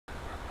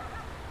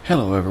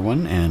Hello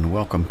everyone, and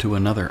welcome to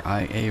another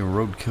IA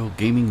Roadkill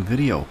gaming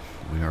video.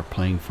 We are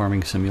playing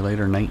Farming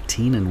Simulator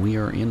 19 and we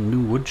are in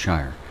New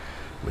Woodshire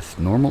with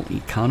normal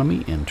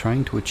economy and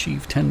trying to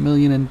achieve 10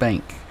 million in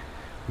bank.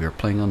 We are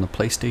playing on the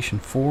PlayStation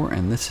 4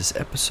 and this is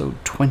episode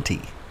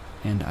 20.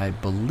 And I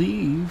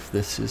believe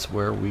this is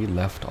where we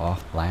left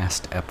off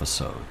last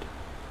episode.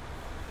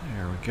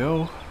 There we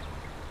go.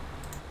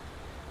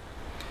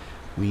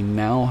 We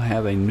now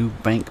have a new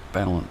bank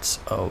balance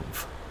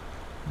of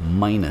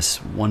minus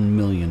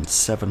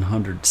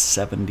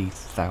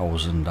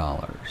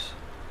 $1,770,000.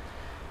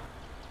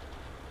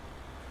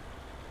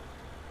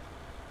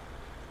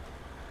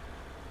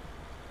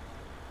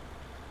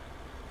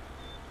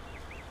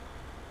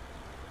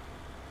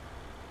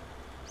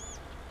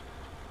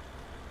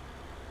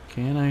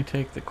 Can I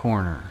take the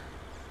corner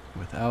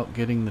without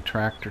getting the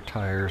tractor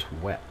tires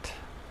wet?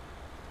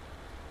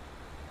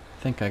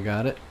 I think I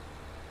got it.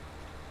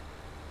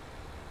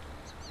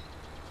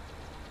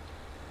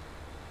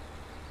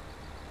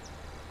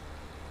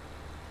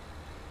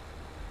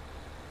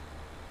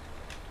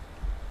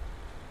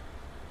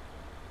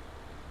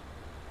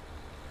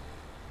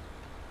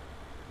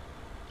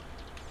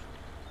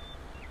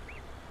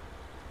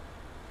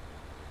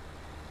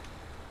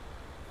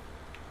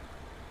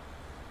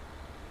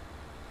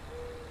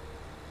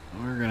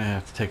 We're gonna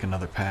have to take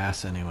another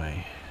pass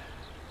anyway.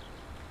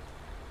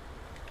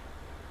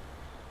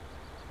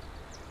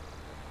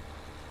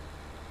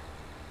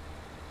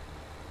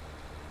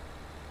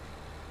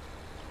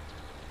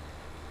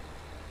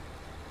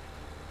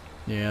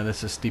 Yeah,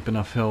 this is steep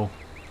enough hill.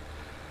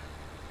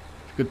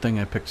 Good thing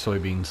I picked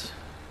soybeans.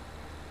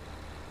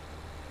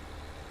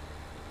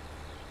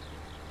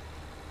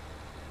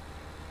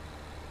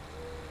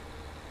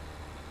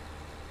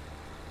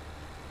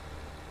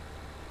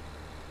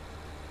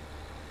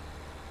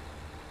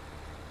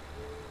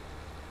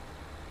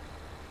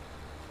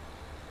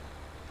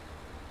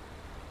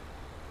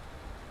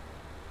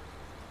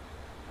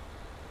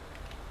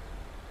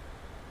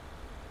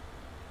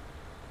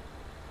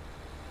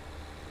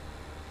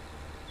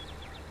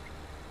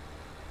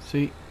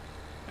 See,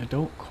 I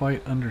don't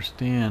quite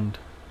understand.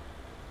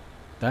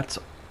 That's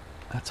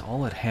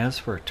all it has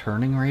for a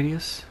turning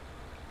radius?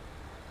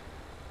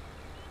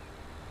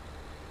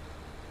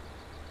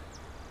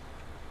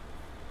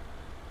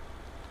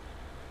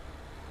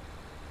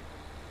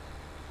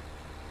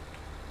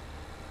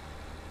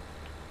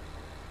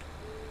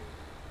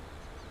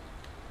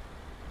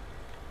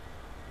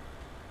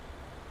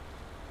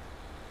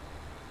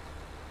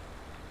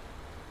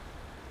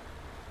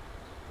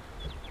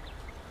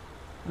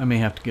 I may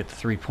have to get the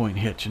 3-point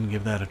hitch and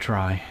give that a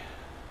try.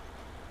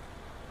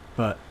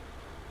 But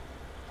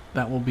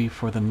that will be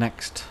for the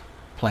next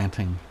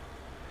planting.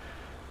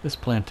 This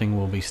planting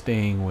will be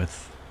staying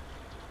with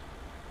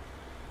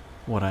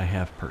what I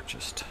have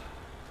purchased.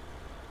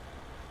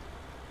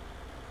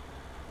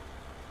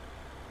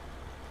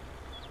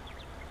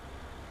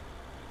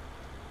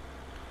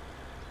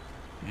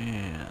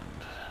 And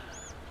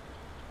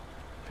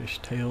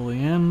fishtail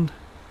the end.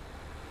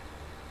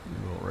 We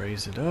will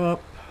raise it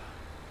up.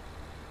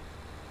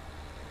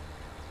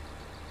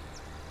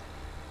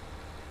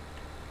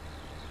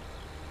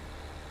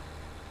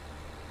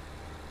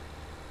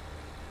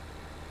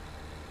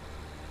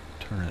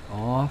 Turn it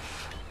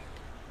off.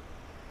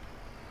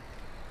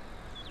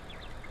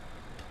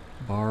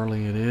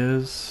 Barley it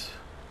is.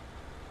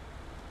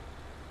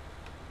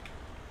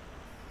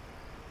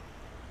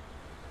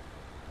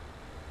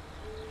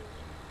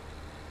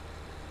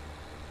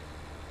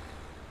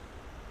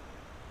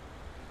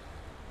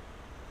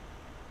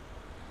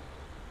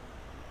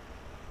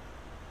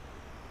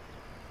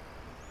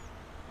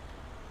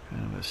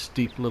 Kind of a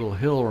steep little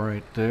hill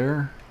right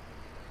there.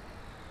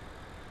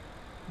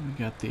 We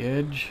got the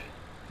edge.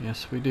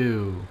 Yes, we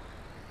do.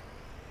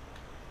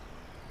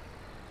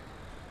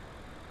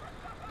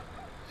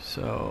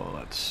 So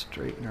let's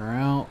straighten her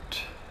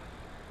out.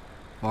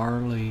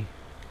 Barley,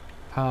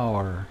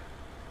 power,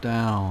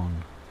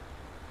 down,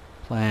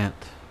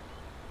 plant.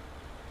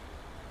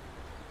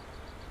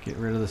 Get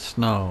rid of the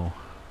snow.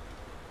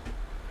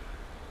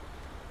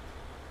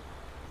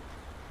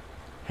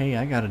 Hey,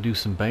 I gotta do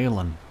some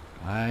baling.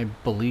 I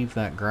believe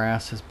that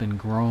grass has been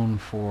grown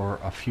for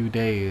a few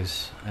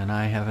days and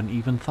I haven't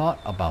even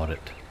thought about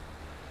it.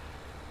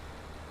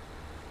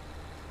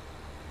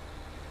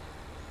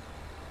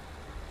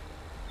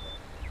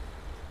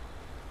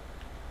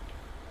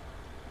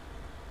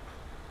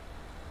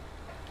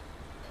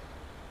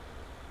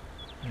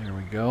 There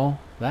we go.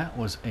 That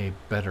was a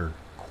better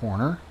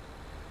corner.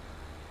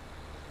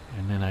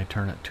 And then I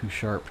turn it too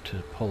sharp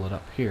to pull it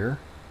up here.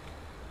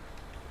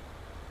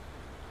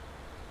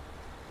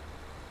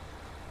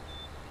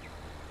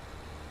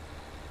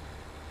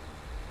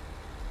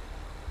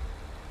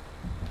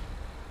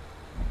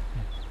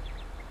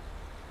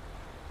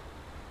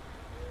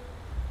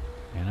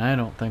 And I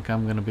don't think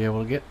I'm going to be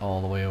able to get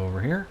all the way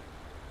over here.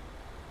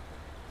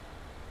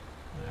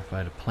 If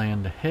I'd have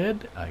planned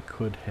ahead, I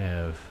could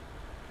have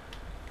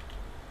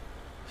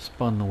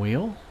spun the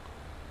wheel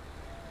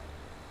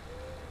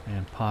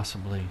and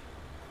possibly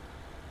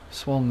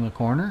Swung the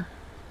corner.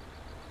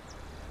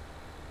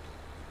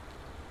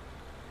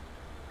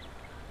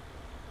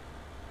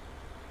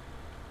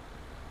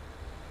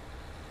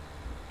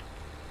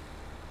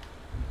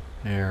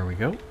 There we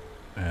go.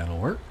 That'll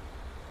work.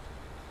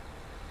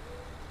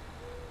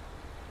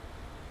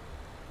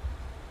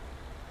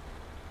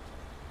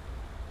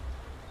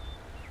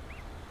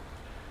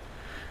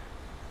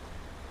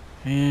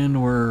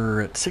 And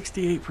we're at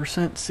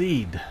 68%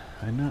 seed.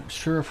 I'm not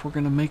sure if we're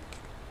going to make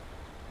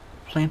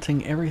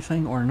planting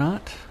everything or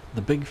not.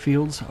 The big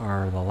fields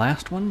are the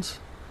last ones.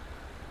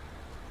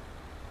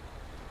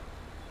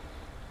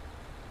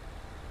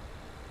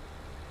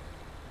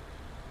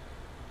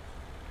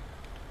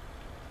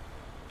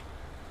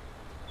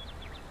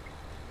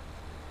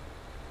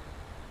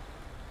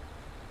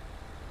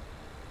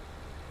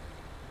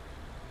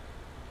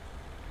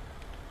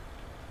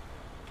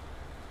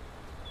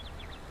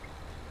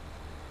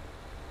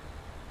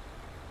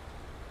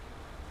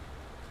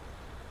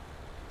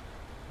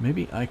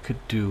 Maybe I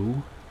could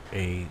do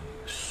a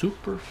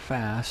super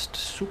fast,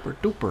 super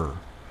duper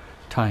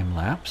time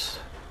lapse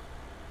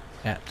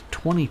at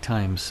 20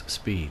 times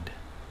speed.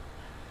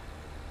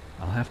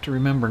 I'll have to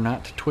remember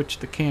not to twitch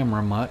the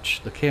camera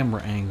much, the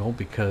camera angle,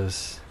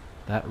 because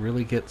that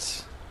really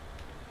gets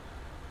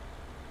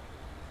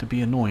to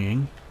be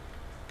annoying.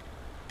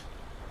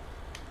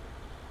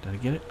 Did I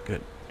get it?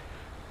 Good.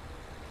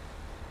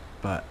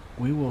 But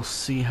we will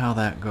see how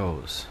that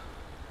goes.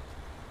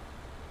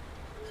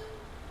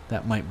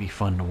 That might be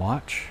fun to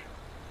watch.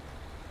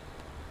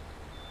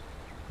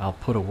 I'll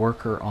put a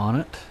worker on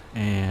it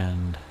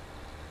and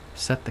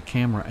set the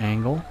camera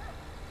angle.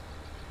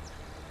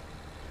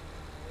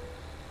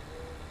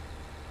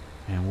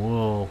 And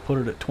we'll put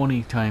it at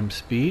 20 times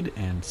speed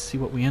and see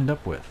what we end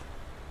up with.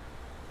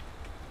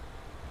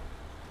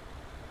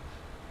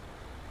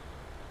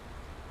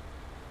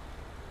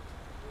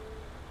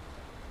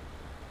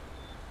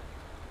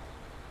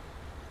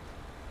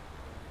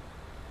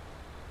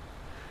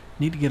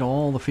 Need to get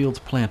all the fields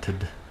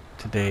planted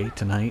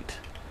tonight.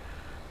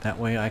 That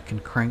way I can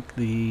crank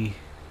the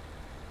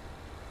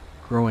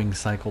growing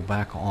cycle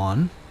back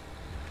on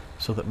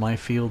so that my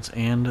fields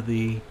and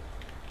the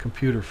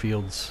computer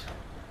fields,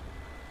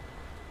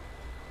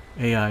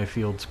 AI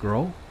fields,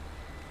 grow.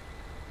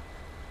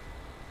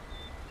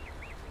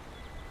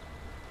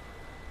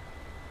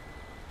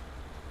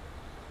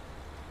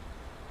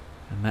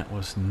 And that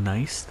was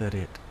nice that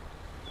it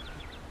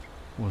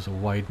was a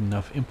wide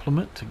enough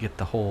implement to get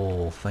the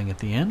whole thing at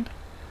the end.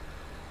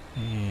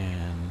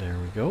 And there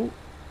we go.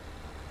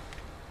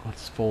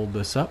 Let's fold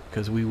this up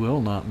because we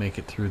will not make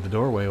it through the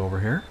doorway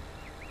over here.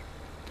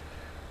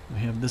 We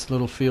have this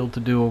little field to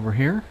do over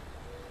here.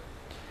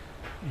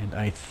 And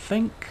I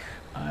think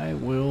I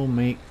will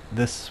make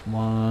this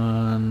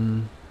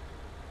one...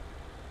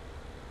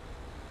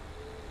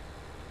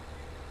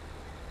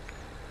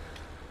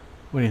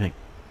 What do you think?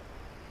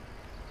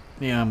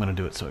 Yeah, I'm going to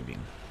do it soybean.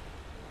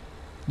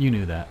 You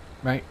knew that,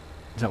 right?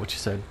 Is that what you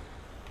said?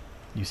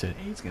 You said,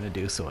 hey, he's going to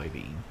do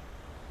soybean.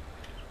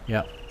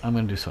 Yep, I'm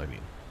going to do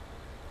soybean.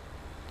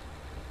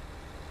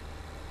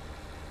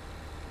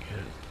 Get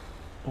it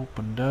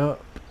opened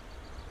up.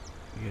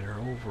 Get her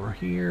over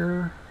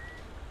here.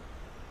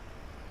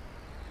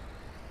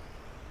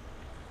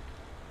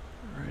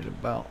 Right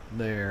about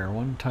there.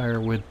 One tire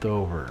width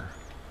over.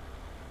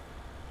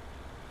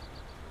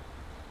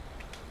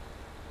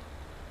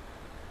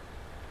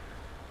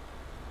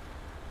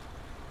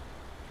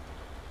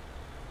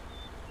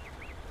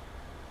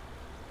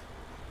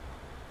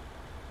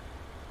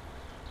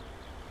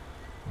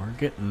 We're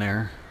getting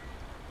there.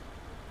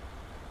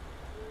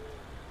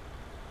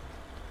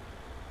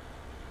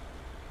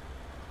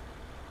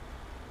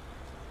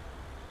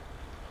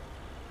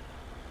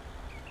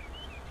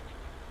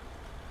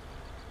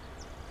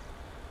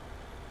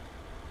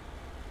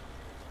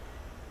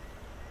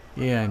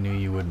 Yeah, I knew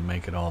you wouldn't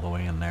make it all the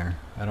way in there.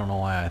 I don't know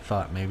why I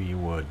thought maybe you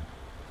would.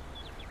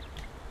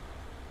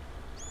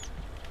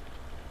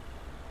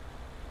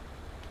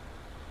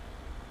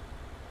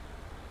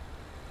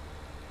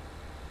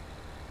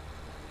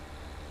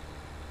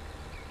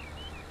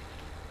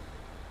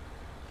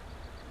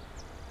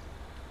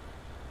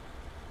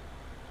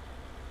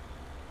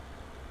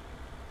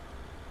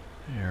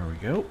 There we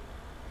go.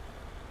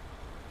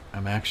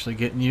 I'm actually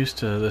getting used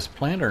to this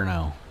planter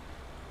now.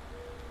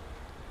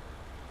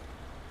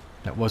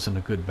 That wasn't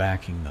a good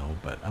backing though,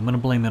 but I'm going to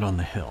blame it on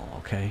the hill,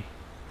 okay?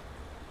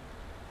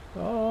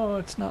 Oh,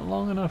 it's not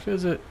long enough,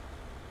 is it?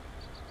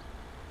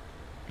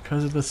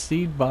 Because of the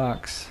seed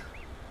box.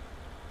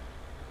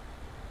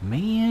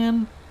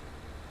 Man.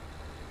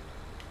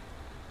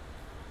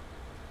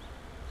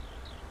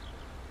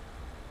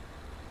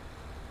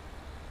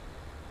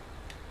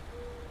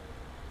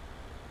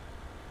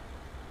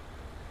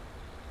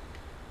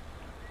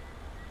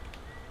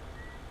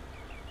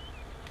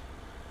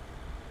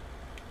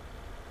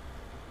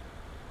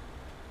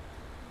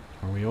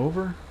 Are we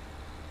over?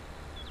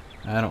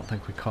 I don't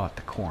think we caught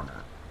the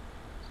corner.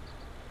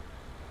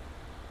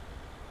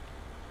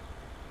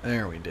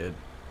 There we did.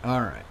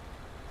 Alright.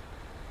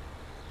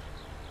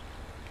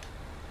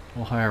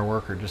 We'll hire a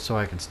worker just so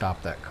I can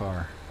stop that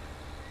car.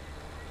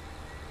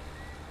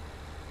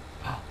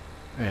 Oh,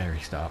 there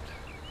he stopped.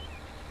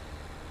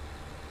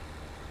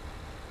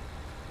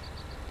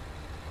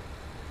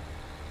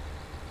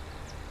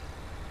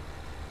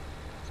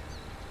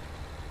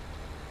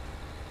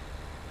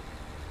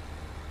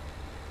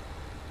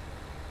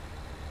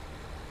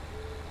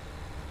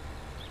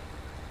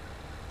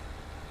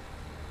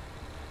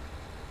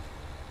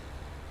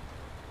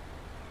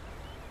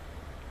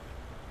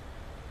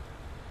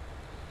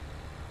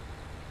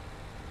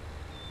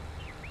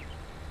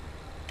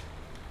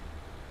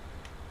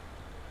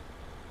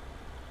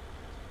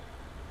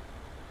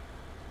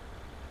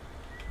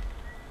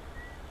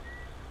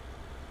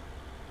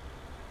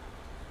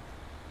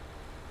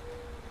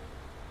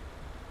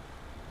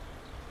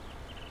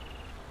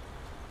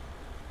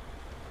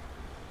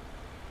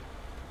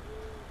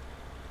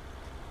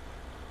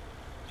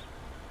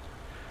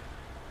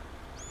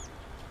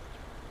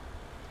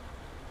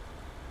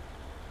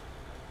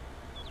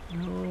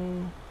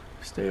 No,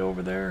 stay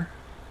over there.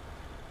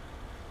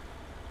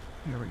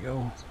 There we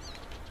go.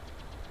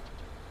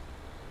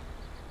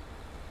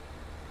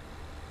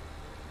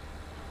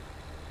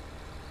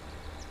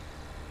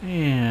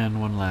 And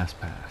one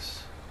last pass.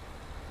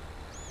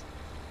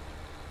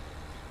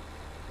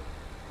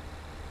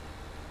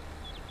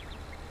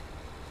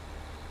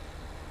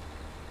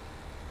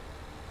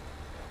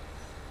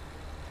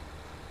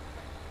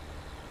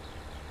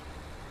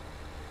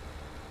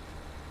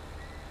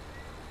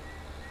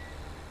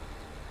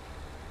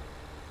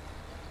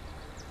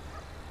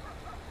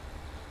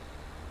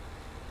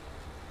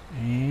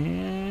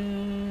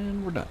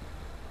 And we're done.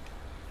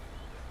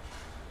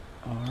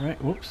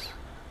 Alright, whoops.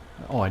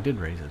 Oh, I did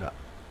raise it up.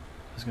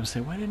 I was going to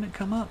say, why didn't it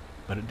come up?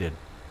 But it did.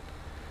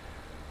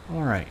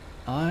 Alright,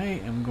 I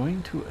am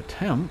going to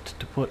attempt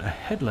to put a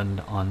headland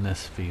on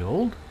this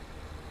field.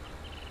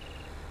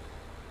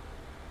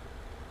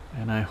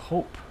 And I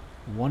hope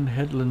one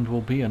headland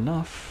will be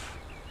enough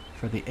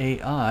for the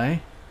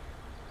AI.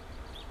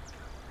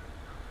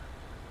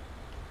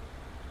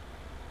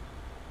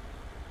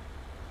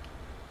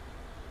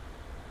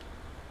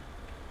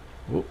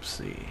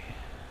 Whoopsie.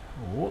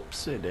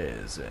 Whoopsie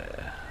daisy.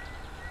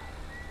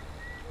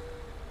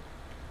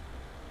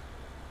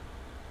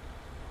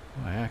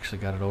 Oh, I actually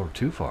got it over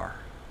too far.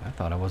 I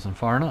thought I wasn't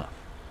far enough.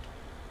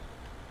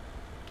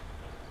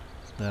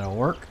 That'll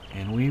work.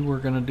 And we were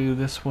going to do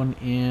this one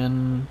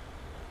in,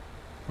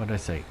 what did I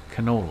say?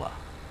 Canola.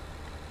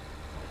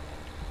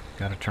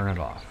 Got to turn it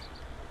off.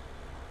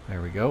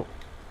 There we go.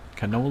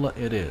 Canola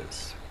it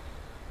is.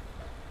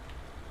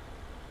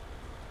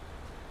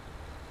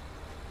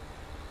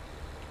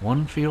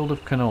 One field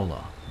of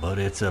canola, but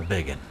it's a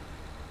biggin.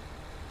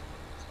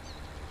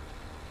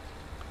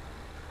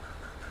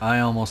 I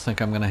almost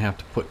think I'm going to have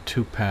to put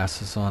 2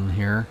 passes on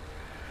here,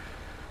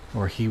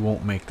 or he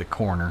won't make the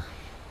corner.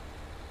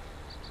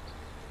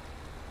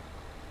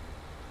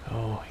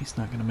 Oh, he's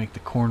not going to make the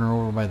corner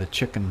over by the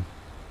chicken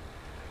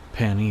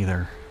pen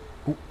either.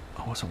 Oh,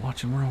 I wasn't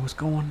watching where I was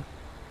going.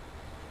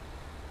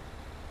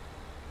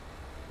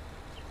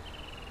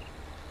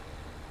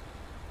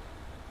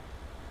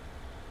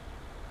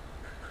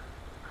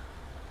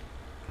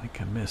 I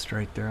think I missed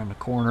right there on the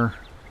corner.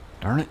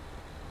 Darn it.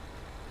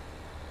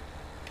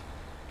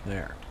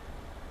 There.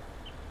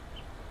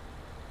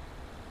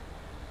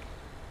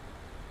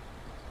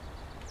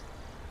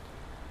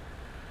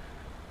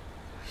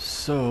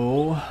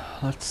 So,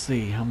 let's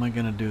see. How am I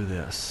going to do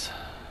this?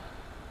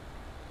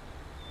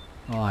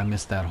 Oh, I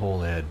missed that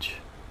whole edge.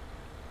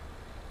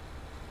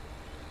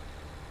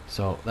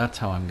 So, that's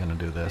how I'm going to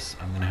do this.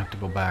 I'm going to have to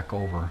go back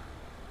over.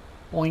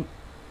 Boink.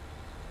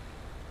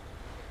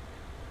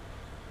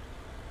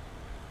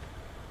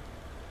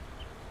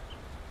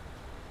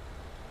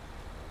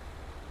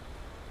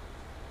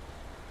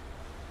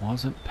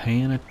 Wasn't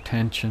paying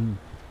attention,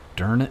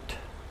 darn it.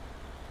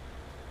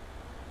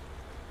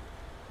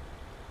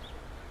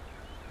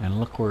 And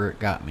look where it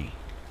got me.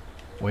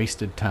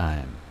 Wasted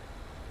time.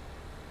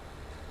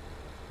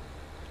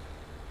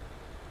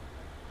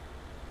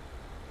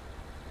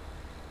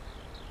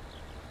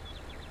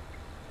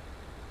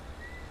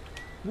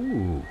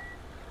 Ooh,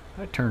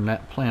 I turned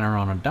that planter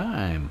on a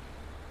dime.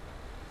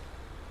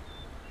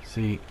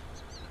 See,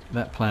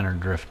 that planter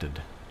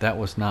drifted. That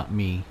was not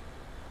me.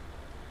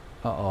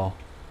 Uh-oh.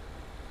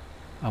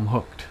 I'm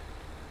hooked.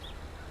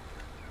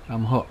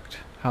 I'm hooked.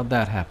 How'd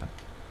that happen?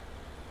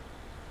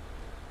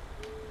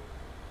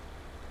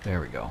 There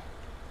we go.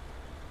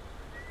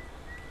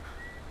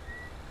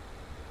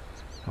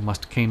 I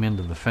must have came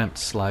into the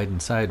fence sliding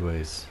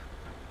sideways,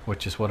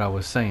 which is what I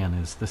was saying,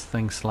 is this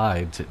thing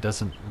slides. It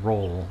doesn't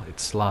roll,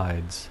 it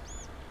slides.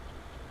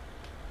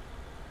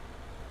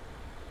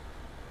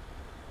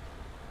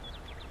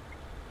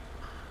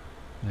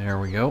 There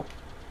we go.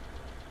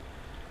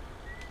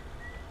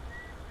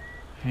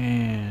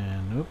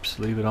 And oops,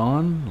 leave it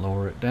on,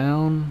 lower it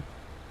down,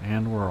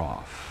 and we're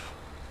off.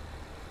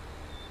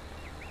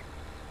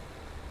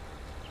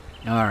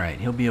 Alright,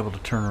 he'll be able to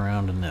turn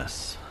around in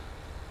this.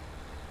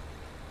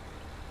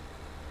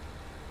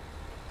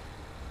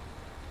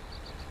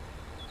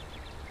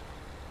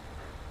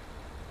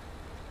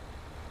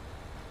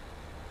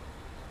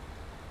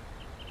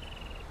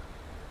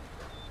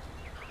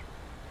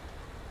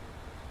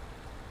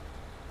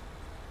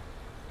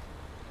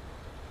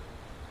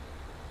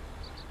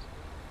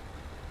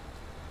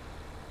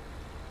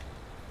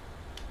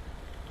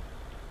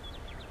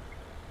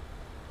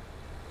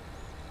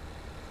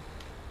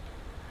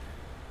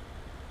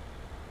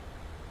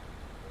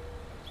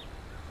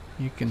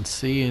 You can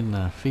see in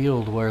the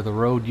field where the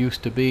road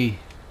used to be.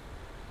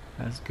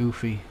 That's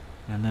goofy.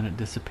 And then it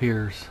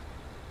disappears.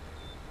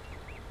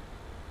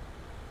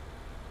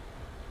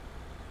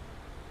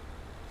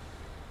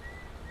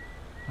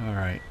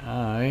 Alright,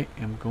 I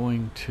am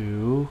going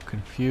to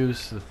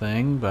confuse the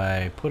thing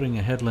by putting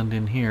a headland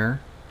in here.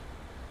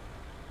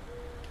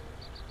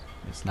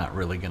 It's not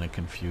really going to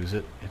confuse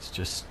it. It's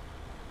just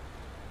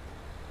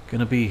going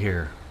to be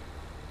here.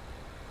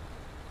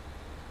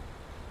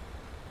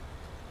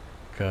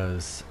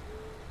 Because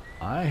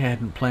I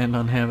hadn't planned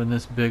on having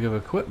this big of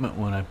equipment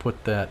when I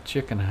put that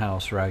chicken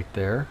house right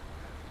there,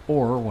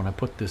 or when I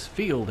put this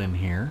field in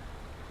here,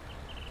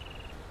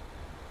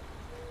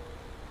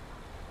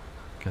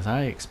 because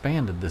I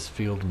expanded this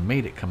field and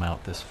made it come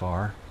out this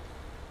far.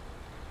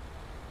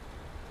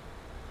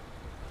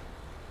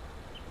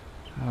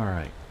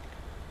 Alright,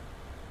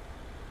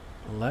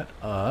 let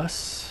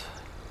us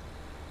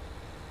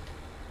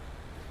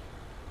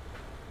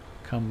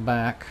come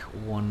back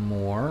one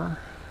more.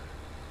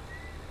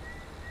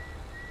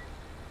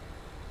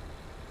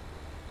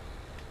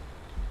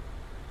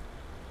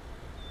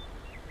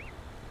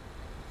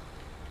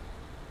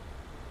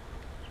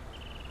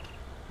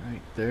 Right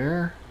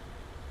there.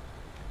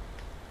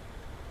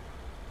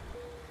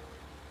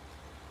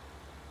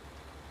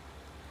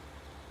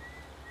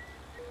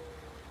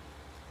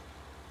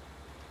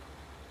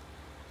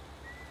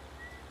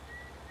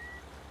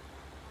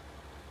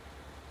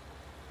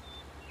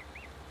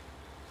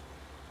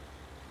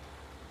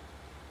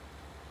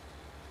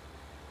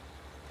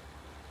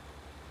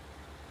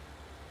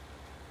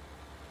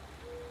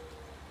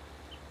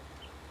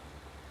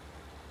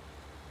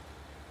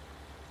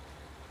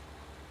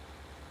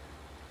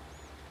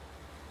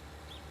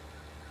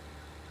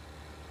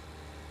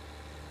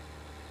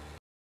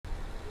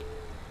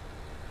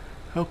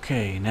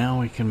 Okay, now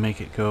we can make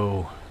it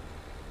go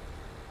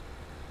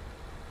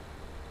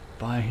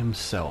by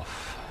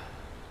himself.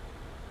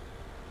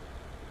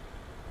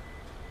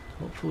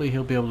 Hopefully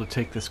he'll be able to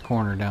take this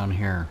corner down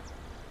here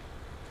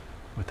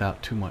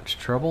without too much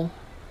trouble.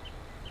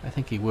 I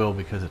think he will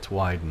because it's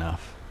wide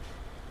enough.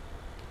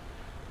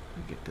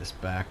 Get this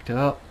backed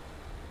up.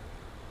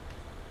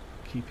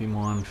 Keep him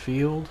on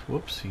field.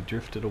 Whoops, he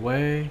drifted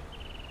away.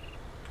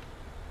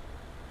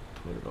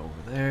 Put it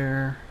over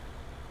there.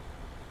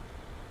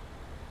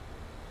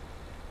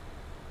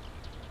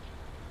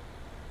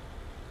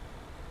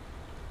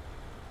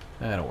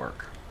 That'll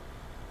work.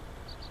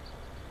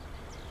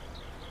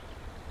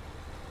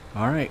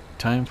 Alright,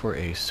 time for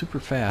a super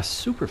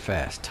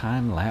fast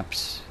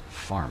time-lapse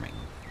farming.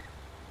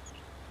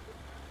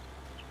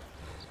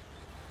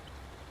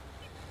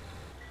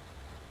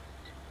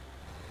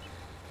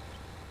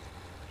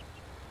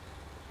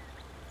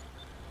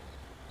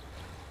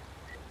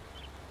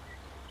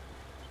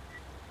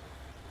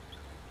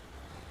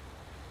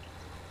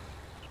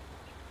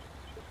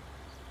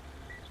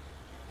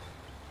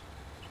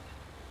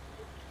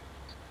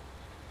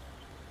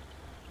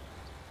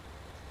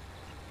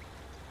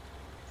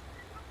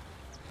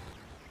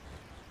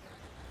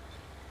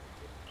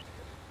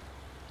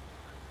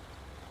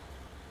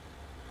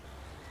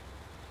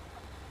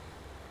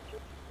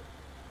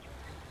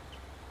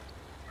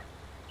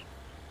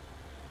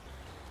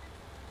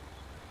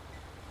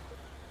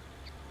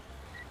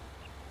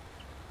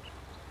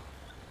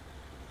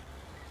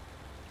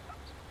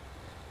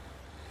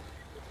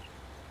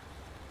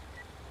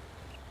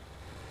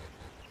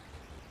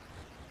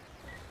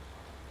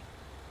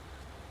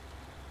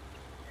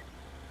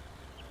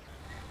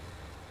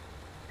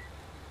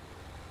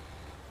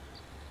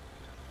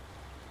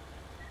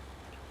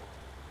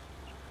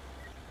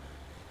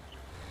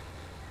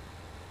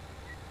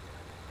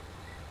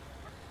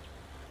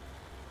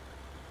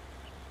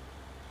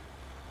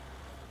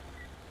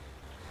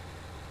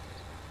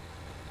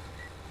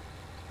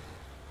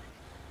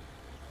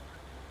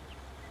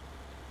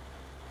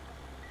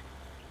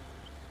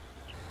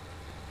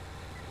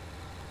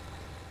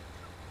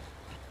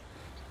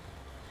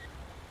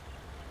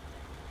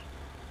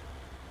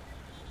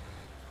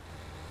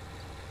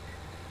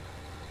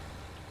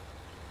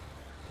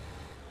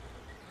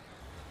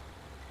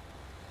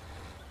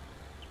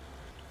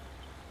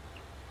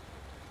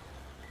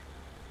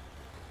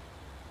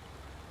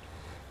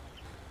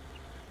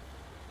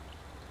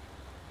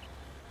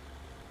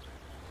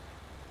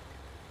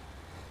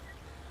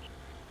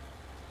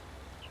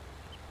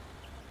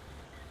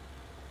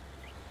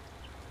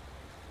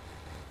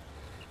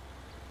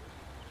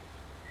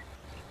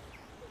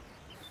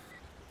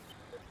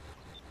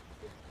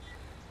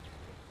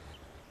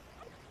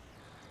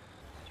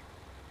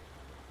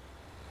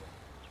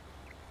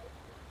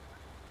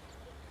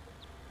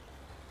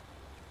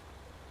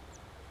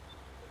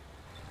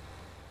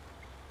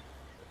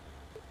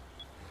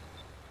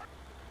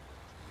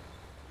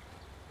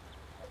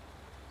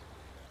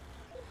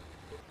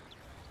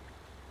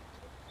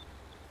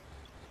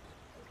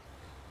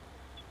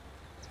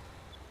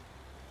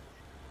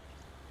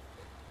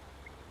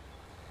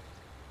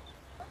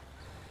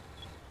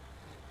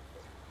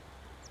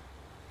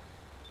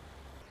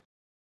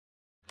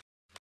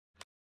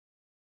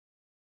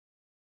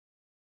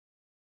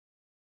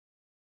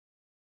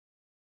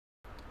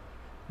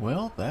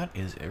 Well, that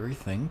is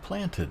everything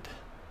planted.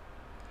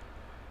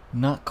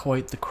 Not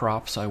quite the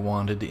crops I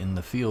wanted in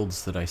the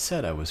fields that I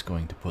said I was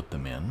going to put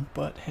them in,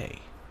 but hey,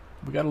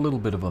 we got a little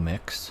bit of a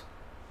mix.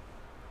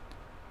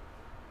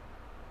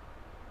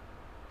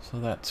 So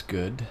that's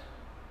good.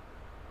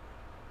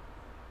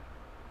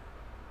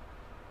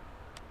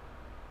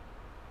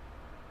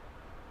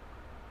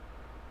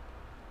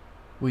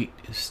 Wheat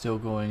is still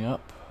going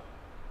up.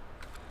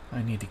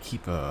 I need to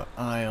keep an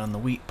eye on the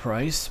wheat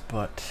price,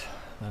 but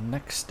the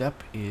next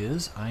step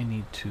is I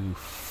need to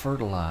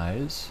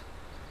fertilize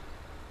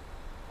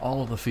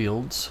all of the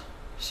fields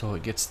so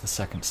it gets the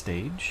second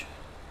stage.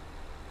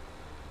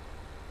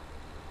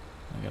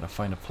 I gotta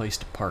find a place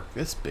to park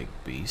this big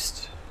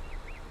beast.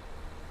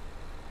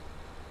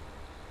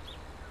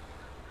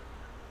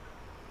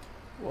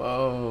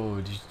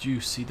 Whoa, did you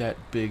see that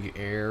big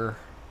air?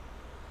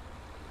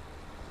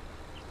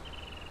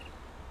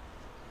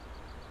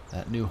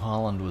 That New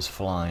Holland was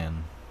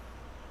flying.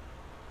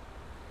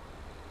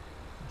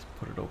 Let's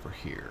put it over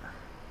here.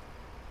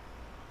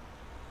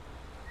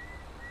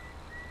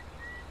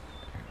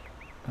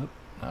 Oh,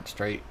 not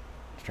straight.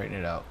 Straighten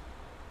it out.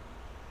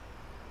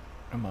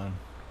 Come on.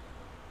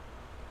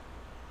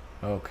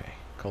 Okay,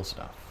 close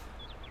enough.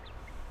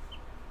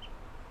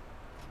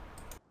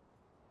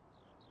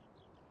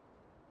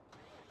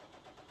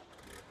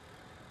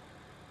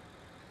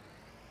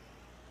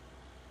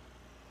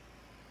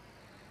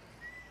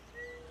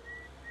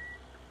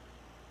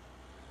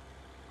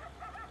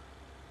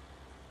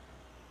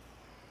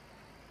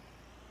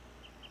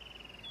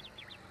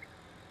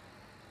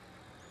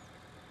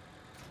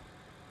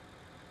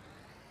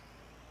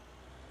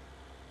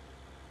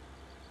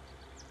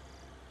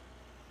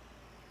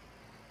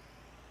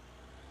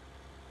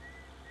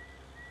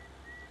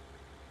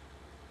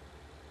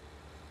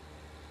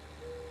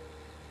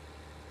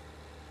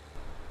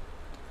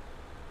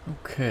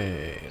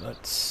 Okay,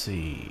 let's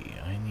see.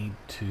 I need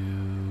to...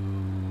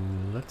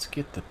 Let's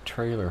get the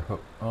trailer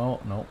hook. Oh,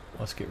 no.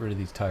 Let's get rid of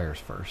these tires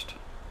first.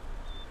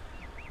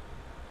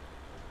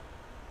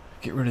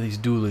 Get rid of these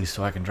dualies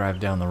so I can drive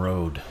down the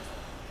road.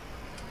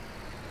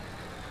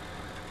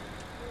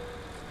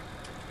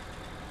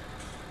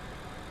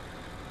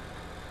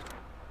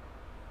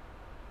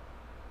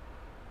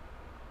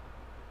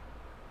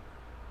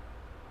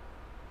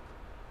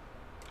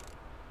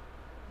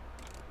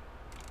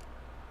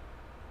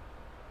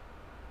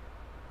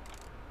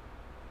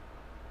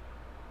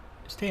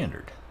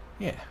 Standard,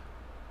 yeah.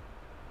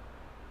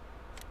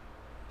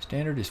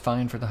 Standard is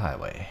fine for the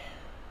highway.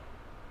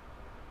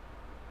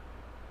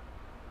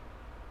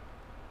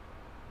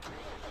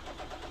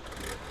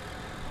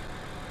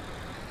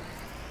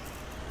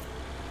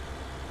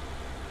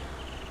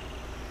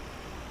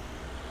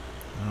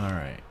 All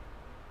right.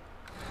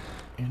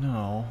 You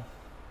know,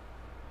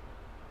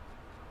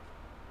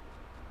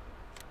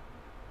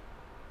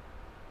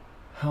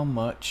 how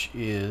much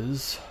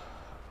is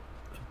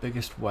the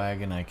biggest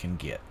wagon I can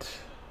get?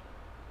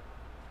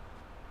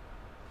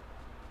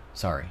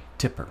 Sorry,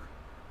 tipper.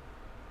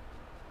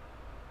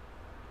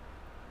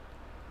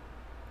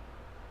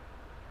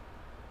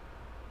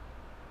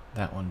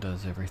 That one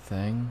does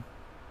everything.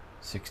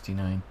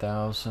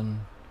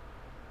 69,000.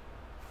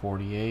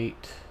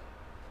 48.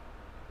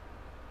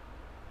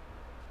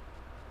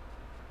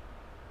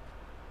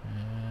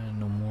 And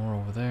no more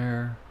over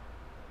there.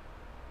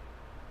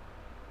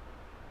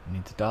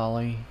 Need the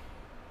dolly.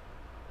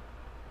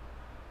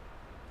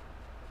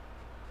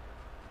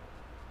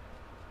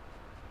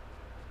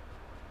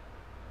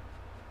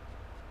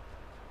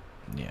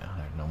 Yeah,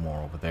 there's no more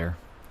over there.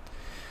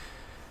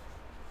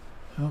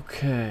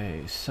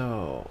 Okay,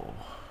 so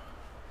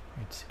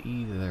it's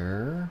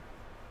either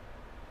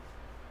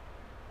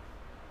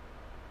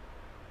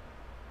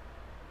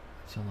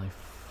it's only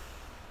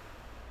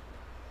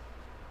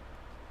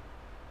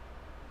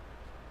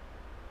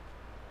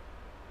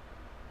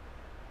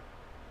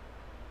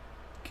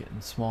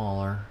getting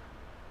smaller.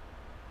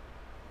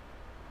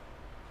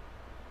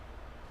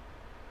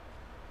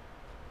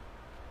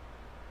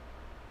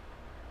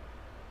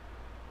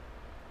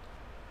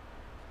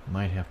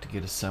 Might have to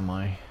get a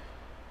semi.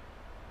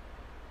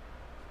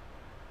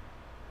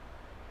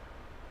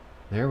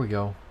 There we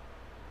go.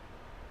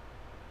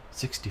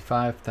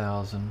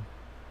 65,000.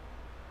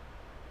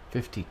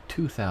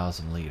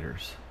 52,000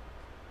 liters.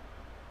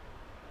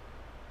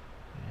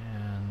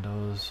 And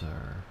those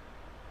are...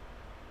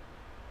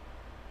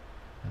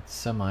 That's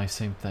semi,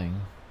 same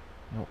thing.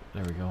 Nope,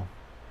 there we go.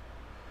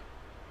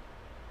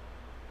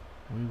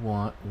 We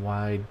want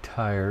wide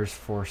tires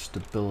for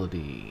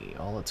stability.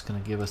 All it's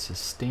going to give us is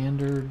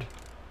standard,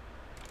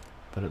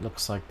 but it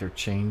looks like they're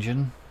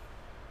changing.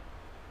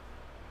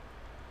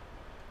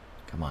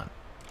 Come on.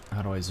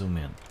 How do I zoom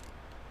in?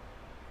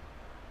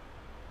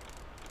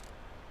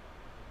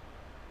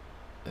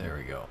 There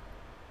we go.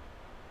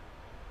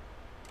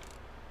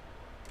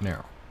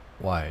 Narrow.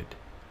 Wide.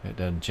 It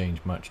doesn't change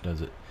much,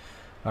 does it?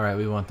 Alright,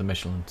 we want the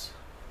Michelins.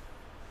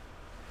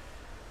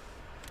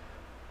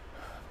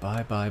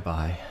 Bye, bye,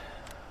 bye.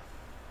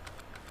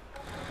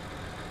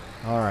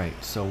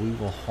 Alright, so we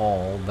will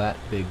haul that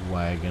big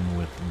wagon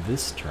with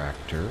this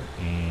tractor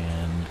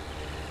and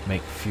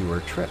make fewer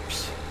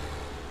trips.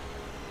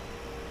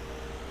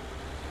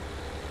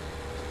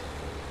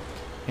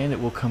 And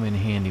it will come in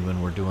handy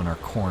when we're doing our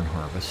corn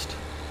harvest,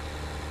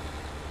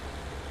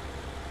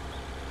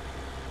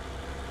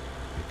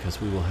 because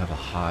we will have a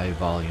high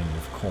volume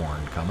of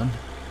corn coming.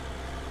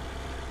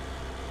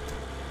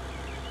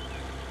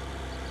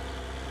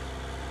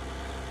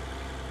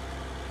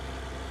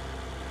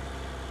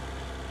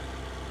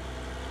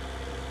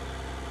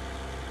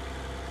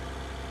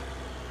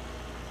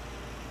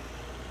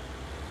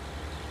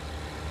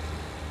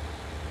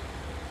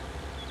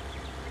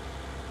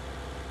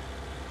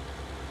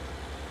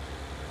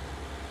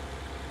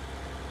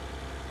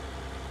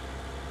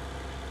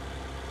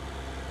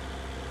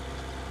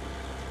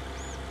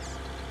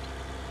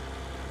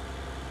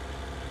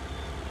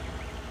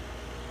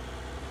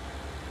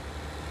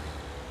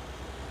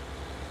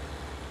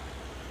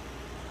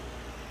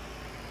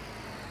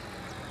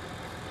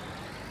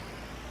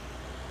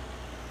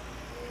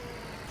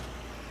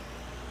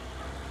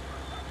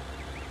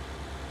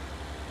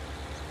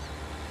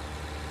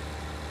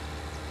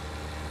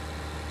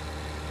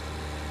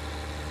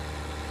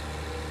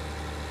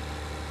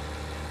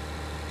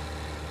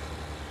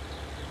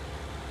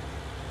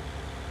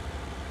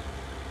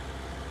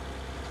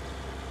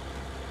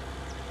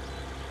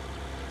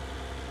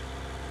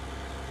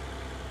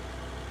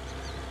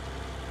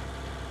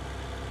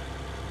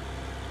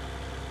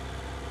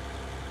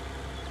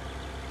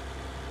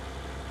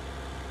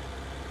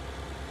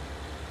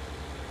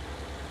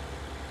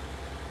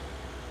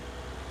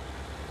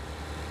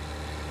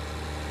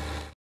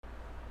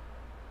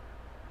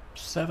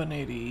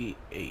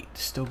 $788,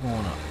 still going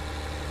up.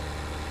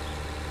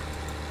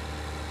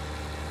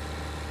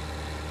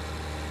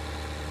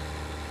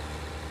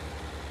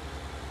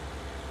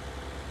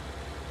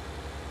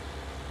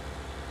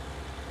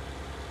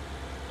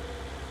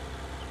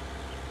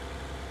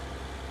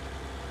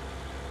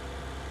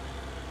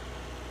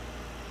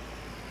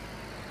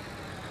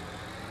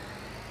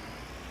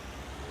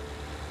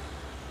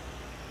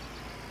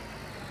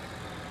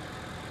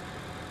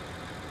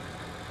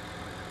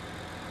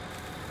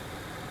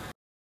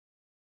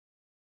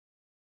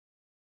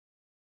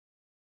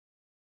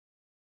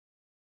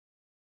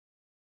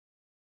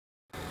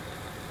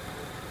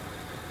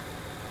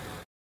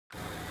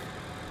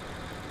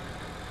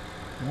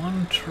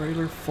 One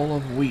trailer full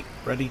of wheat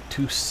ready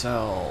to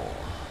sell.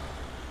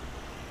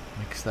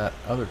 Makes that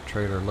other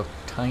trailer look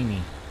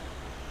tiny.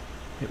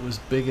 It was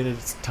big at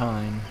its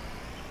time.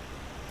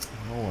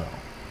 Oh well.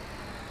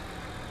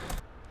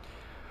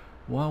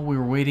 While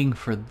we're waiting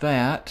for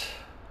that,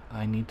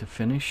 I need to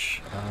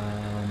finish.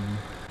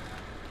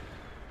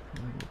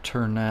 We'll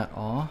turn that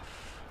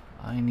off.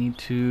 I need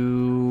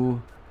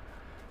to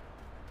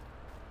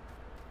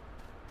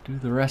do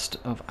the rest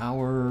of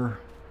our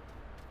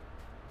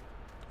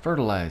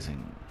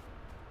fertilizing.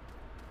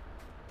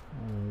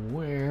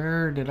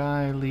 Where did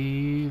I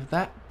leave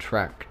that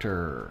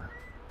tractor?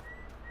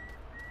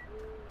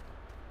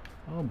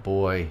 Oh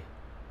boy.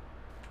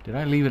 Did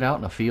I leave it out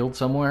in a field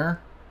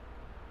somewhere?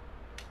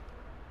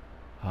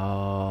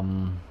 I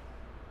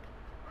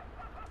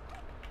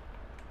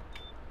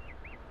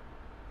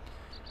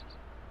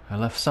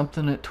left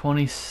something at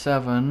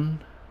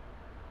 27.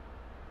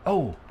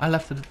 Oh, I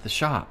left it at the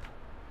shop.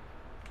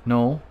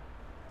 No.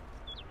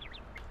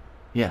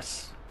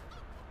 Yes.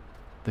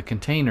 The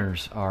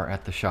containers are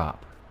at the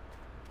shop.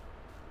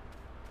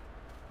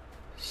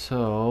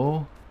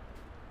 So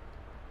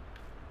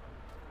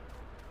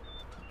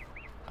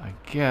I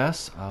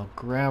guess I'll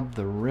grab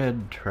the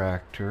red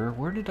tractor.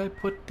 Where did I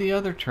put the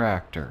other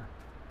tractor?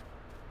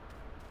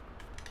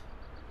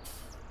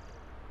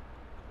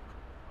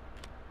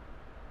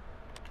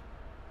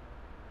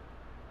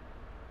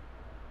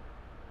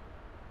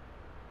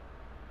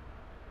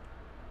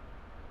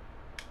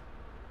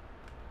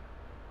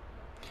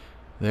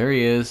 There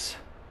he is.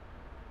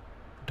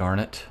 Darn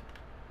it.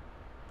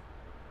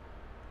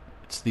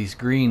 It's these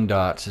green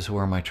dots is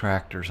where my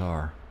tractors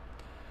are.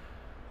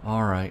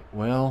 Alright,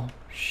 well,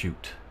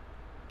 shoot.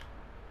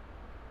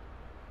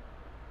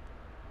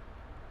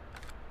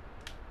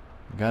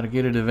 Gotta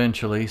get it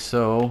eventually,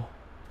 so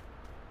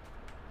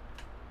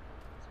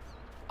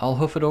I'll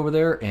hoof it over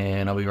there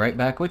and I'll be right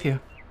back with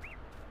you.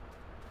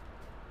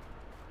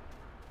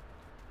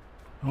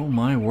 Oh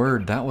my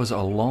word, that was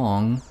a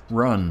long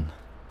run.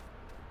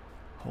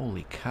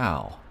 Holy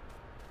cow.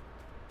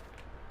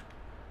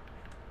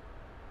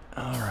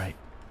 All right.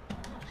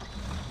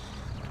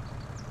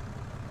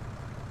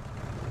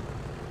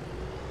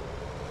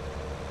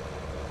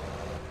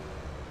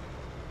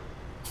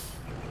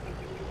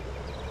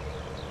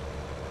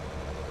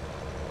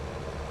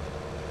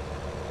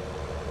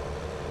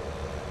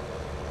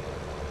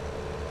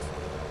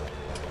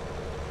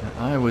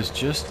 I was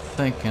just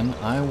thinking,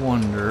 I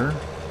wonder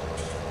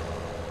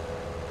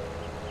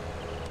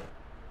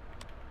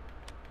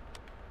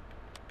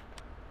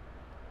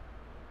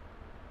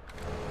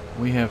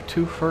we have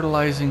 2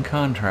 fertilizing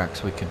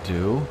contracts we could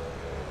do.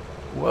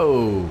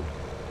 Whoa.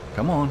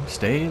 Come on,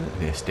 stay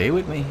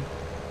with me.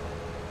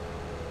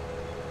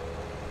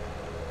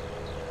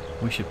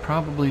 We should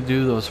probably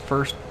do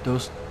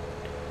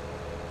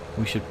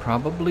we should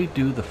probably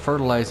do the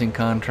fertilizing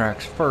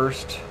contracts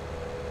first.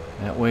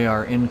 That way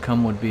our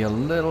income would be a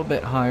little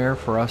bit higher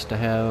for us to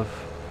have.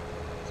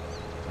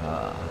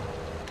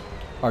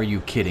 Are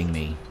you kidding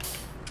me?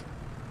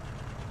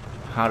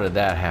 How did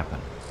that happen?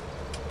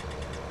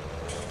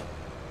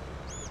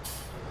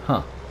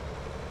 Huh.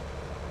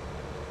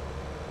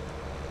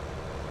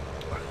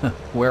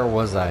 Where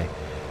was I?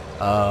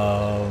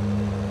 Oh,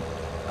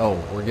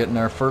 we're getting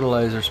our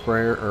fertilizer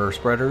sprayer or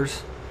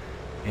spreaders,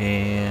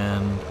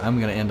 and I'm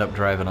gonna end up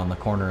driving on the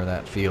corner of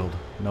that field.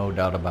 No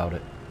doubt about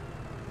it.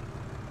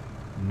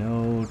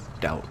 No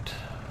doubt.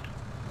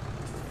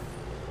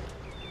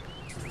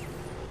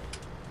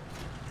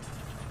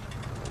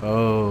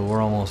 Oh,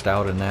 we're almost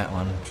out in that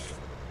one.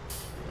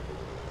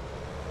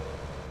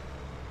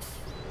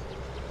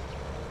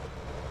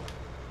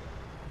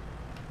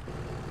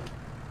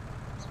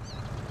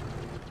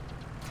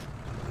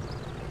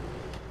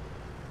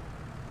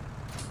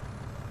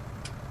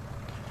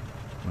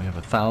 We have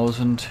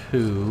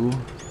 1,002.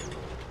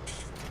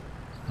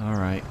 All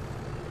right.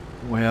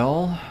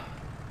 Well,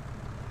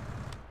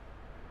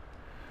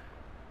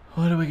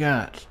 what do we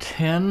got?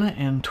 10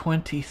 and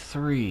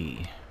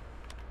 23.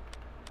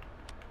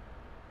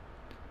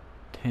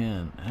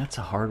 10. That's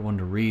a hard one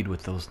to read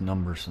with those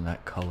numbers and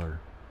that color.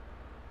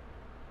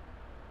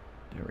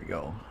 There we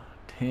go.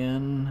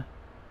 10.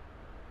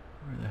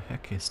 Where the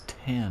heck is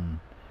 10?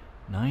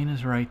 9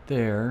 is right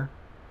there.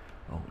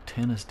 Oh,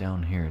 10 is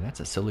down here. That's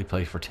a silly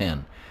place for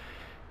 10.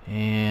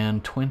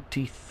 And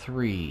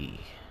 23.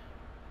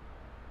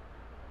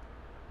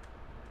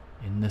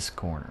 In this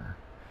corner.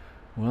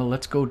 Well,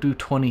 let's go do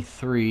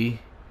 23.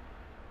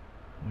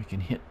 We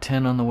can hit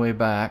 10 on the way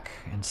back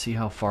and see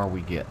how far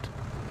we get.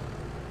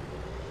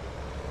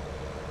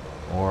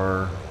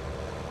 Or,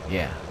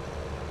 yeah.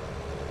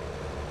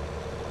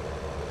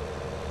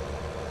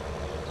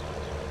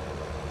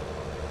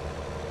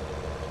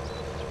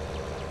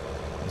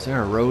 Is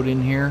there a road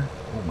in here?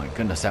 Oh my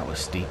goodness, that was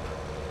steep.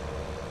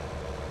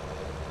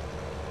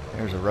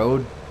 There's a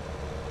road.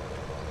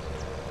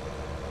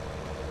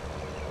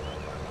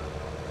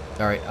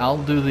 Alright,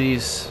 I'll do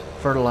these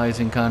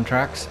fertilizing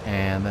contracts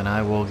and then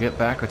I will get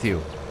back with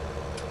you.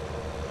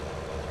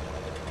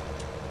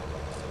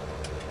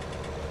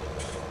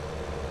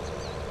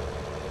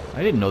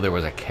 I didn't know there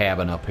was a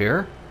cabin up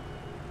here.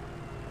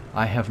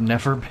 I have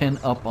never been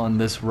up on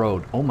this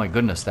road. Oh my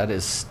goodness, that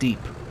is steep.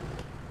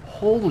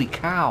 Holy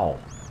cow.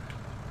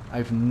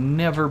 I've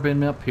never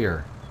been up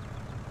here.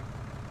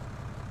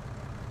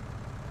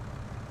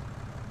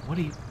 What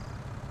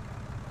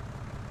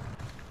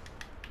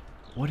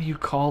do you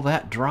call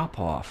that drop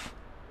off?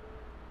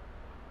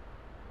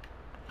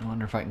 I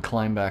wonder if I can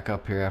climb back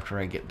up here after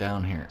I get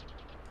down here.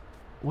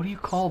 What do you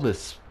call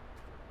this?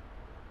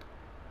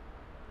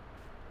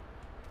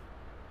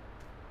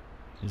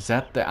 Is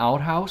that the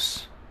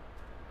outhouse?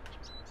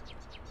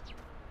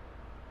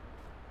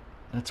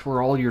 That's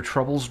where all your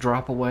troubles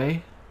drop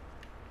away?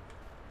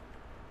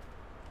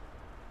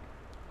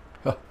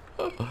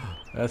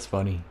 That's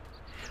funny.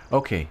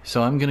 Okay,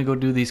 so I'm gonna go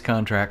do these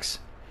contracts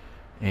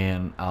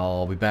and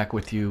I'll be back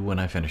with you when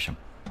I finish them.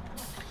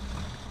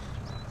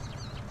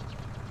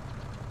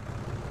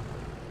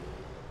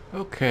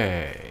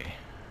 Okay,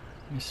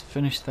 just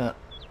finished that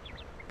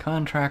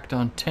contract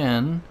on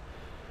 10.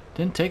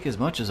 Didn't take as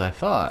much as I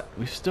thought.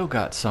 We've still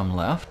got some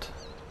left.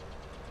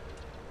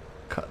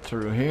 Cut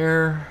through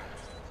here.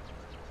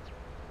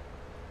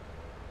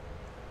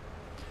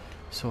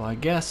 So I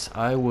guess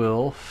I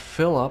will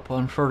fill up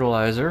on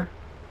fertilizer.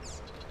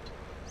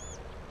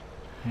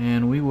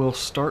 And we will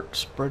start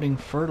spreading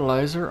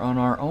fertilizer on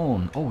our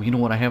own. Oh, you know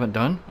what I haven't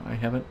done? I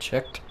haven't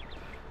checked.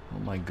 Oh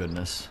my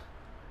goodness.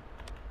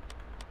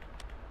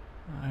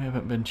 I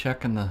haven't been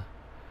checking the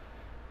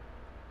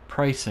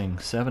pricing.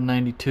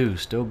 $7.92,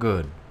 still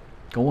good.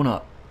 Going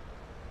up.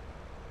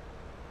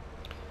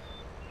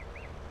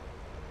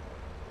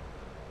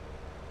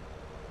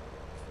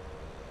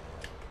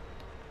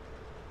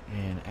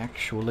 And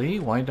actually,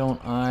 why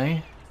don't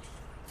I...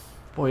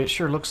 Boy, it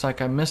sure looks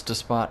like I missed a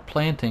spot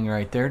planting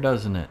right there,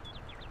 doesn't it?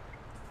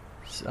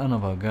 Son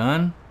of a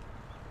gun.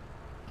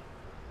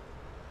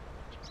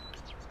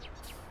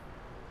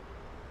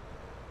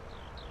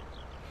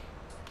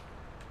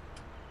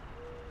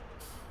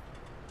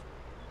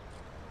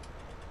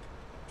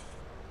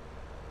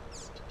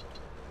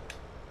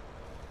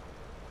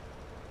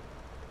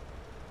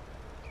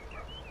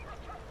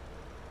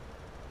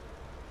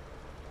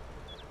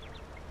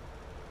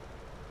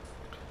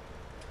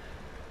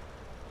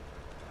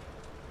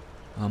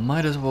 I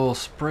might as well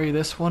spray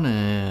this one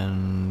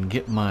and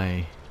get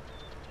my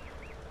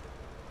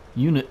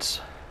units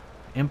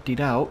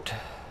emptied out.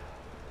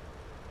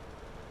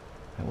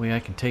 That way I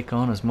can take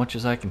on as much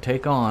as I can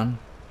take on.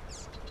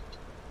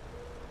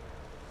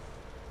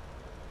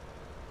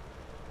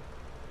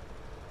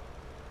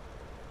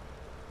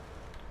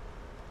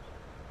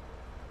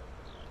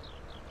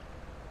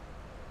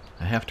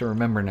 have to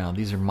remember now,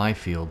 these are my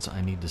fields.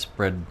 I need to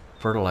spread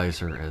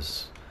fertilizer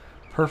as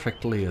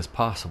perfectly as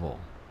possible.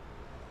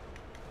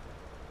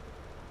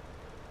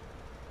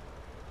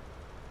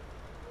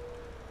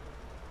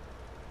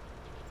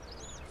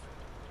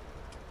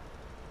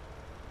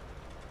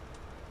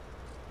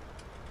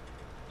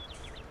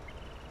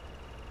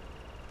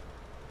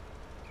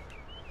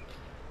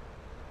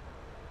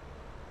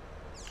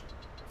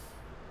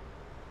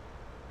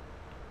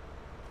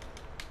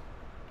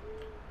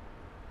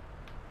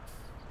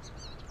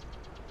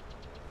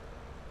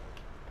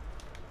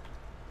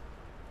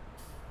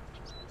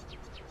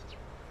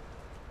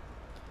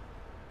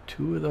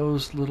 Two of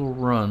those little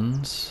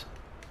runs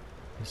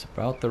is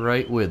about the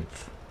right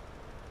width.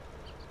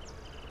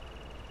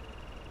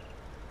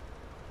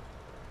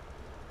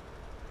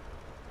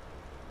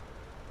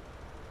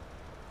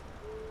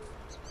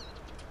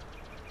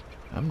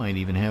 I might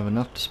even have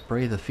enough to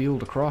spray the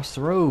field across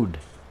the road.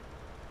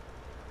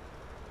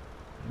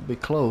 It'll be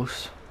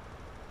close.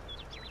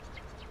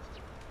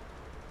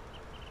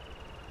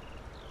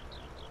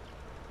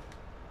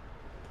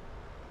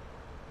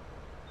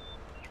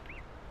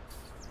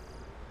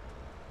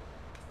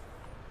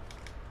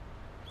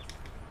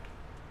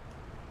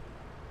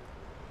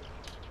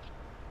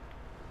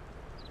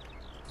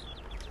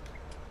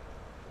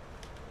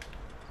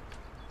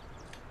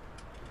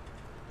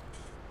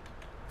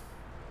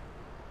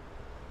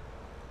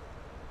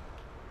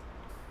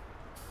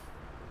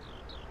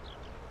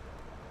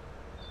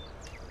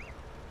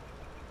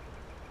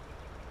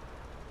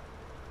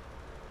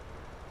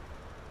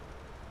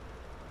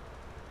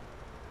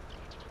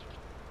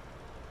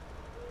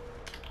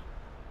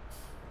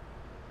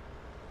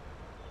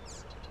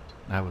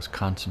 I was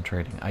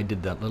concentrating. I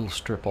did that little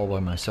strip all by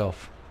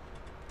myself.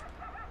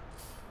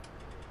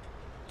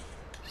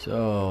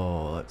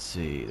 So, let's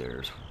see.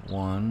 There's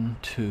 1,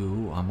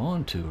 2. I'm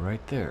on 2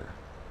 right there.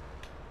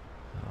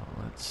 So,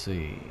 let's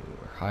see.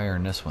 We're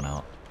hiring this one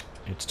out.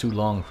 It's too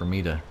long for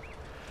me to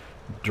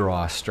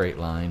draw a straight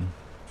line.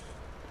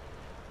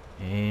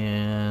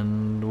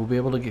 And we'll be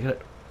able to get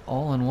it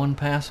all in one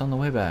pass on the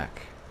way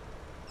back.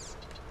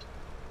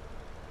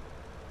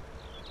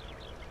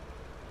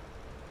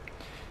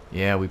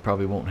 Yeah, we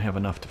probably won't have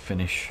enough to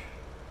finish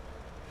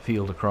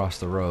field across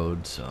the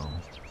road, so.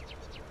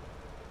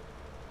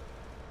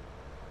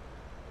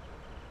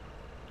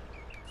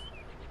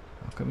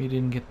 How come you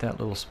didn't get that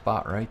little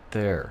spot right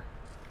there?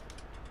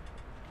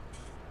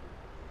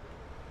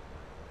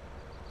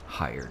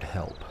 Hired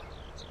help.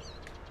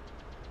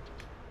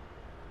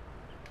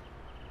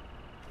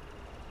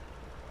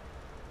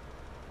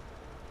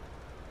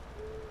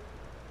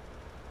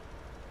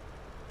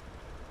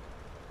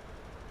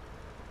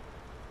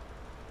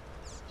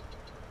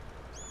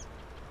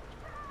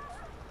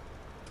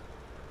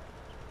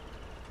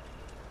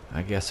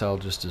 I guess I'll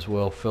just as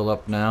well fill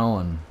up now,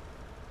 and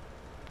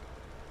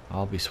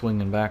I'll be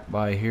swinging back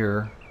by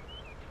here.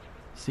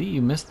 See,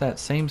 you missed that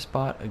same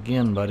spot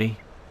again, buddy.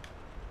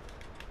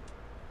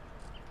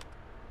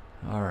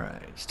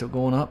 Alright, still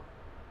going up.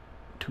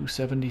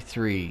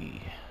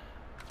 273.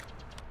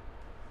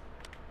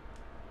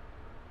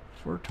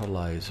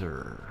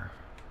 Fertilizer.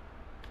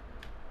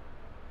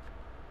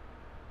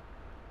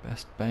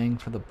 Best bang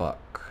for the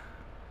buck.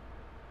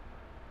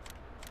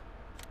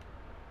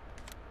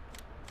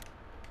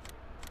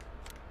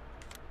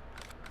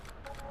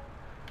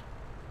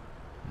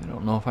 I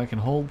don't know if I can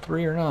hold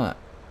 3 or not.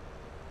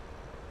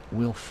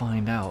 We'll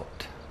find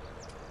out.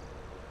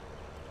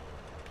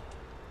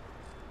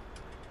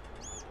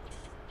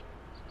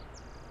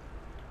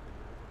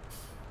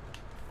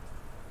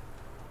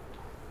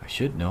 I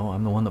should know.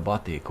 I'm the one that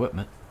bought the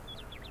equipment.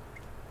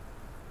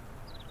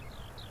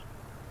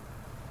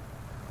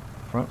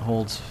 Front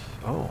holds...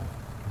 Oh,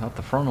 I thought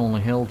the front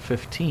only held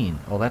 15.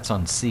 Oh, that's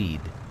on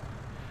seed.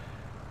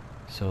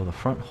 So the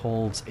front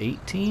holds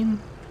 18?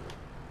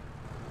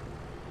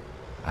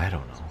 I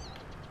don't know.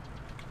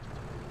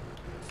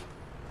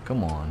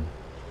 Come on.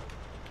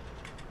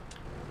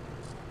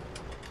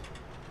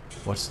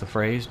 What's the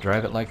phrase?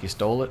 Drive it like you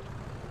stole it?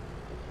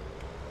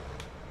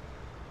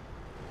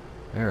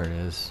 There it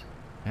is.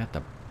 I have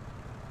to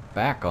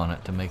back on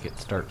it to make it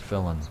start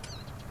filling.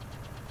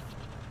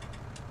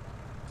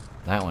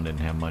 That one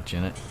didn't have much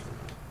in it.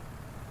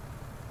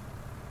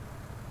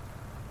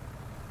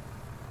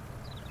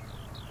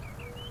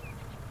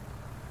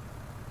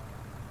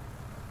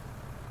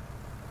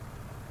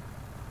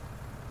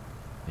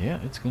 Yeah,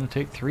 it's going to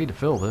take 3 to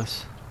fill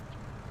this.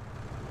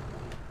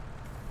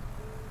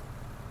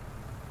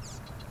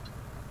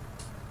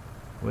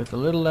 With a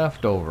little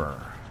left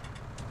over.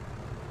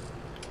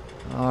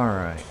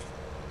 Alright.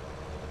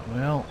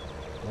 Well,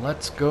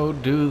 let's go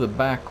do the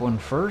back one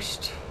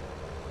first.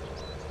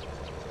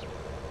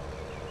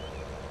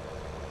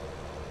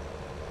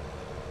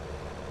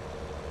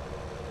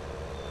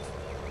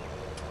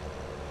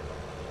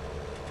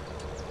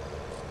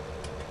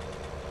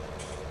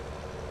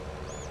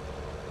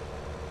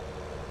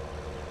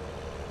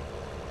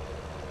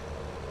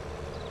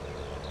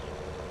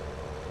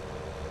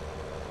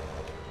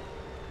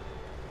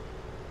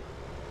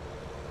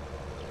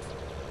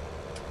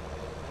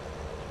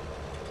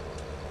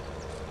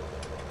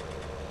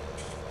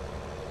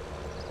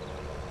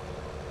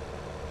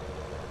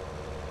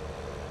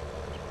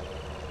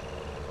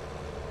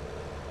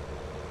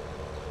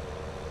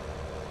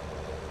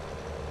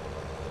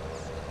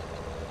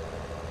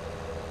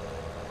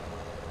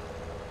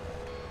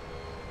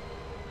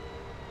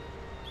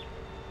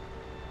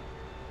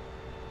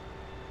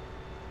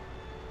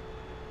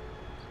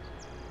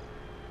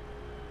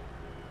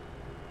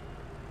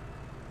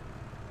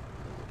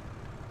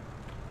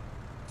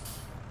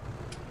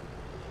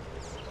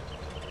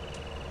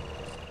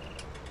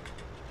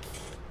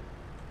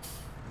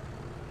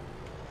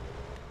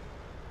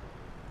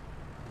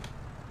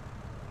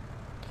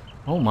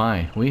 Oh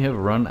my, we have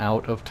run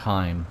out of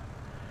time.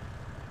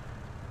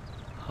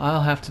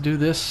 I'll have to do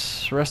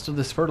this rest of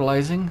this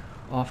fertilizing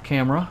off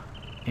camera,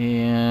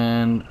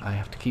 and I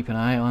have to keep an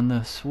eye on the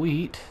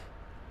wheat,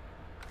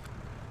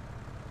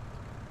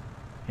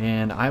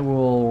 and I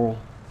will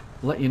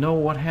let you know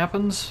what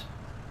happens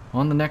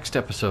on the next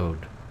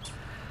episode.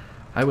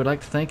 I would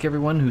like to thank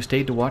everyone who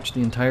stayed to watch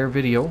the entire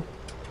video.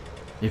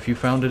 If you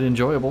found it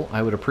enjoyable,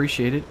 I would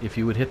appreciate it if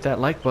you would hit that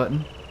like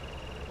button.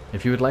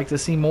 If you would like to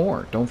see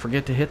more, don't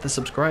forget to hit the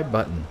subscribe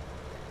button.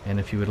 And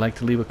if you would like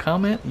to leave a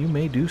comment, you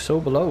may do so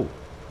below.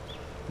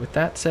 With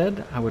that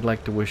said, I would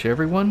like to wish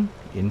everyone,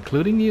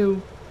 including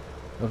you,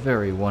 a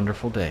very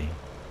wonderful day.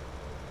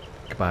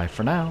 Goodbye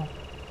for now.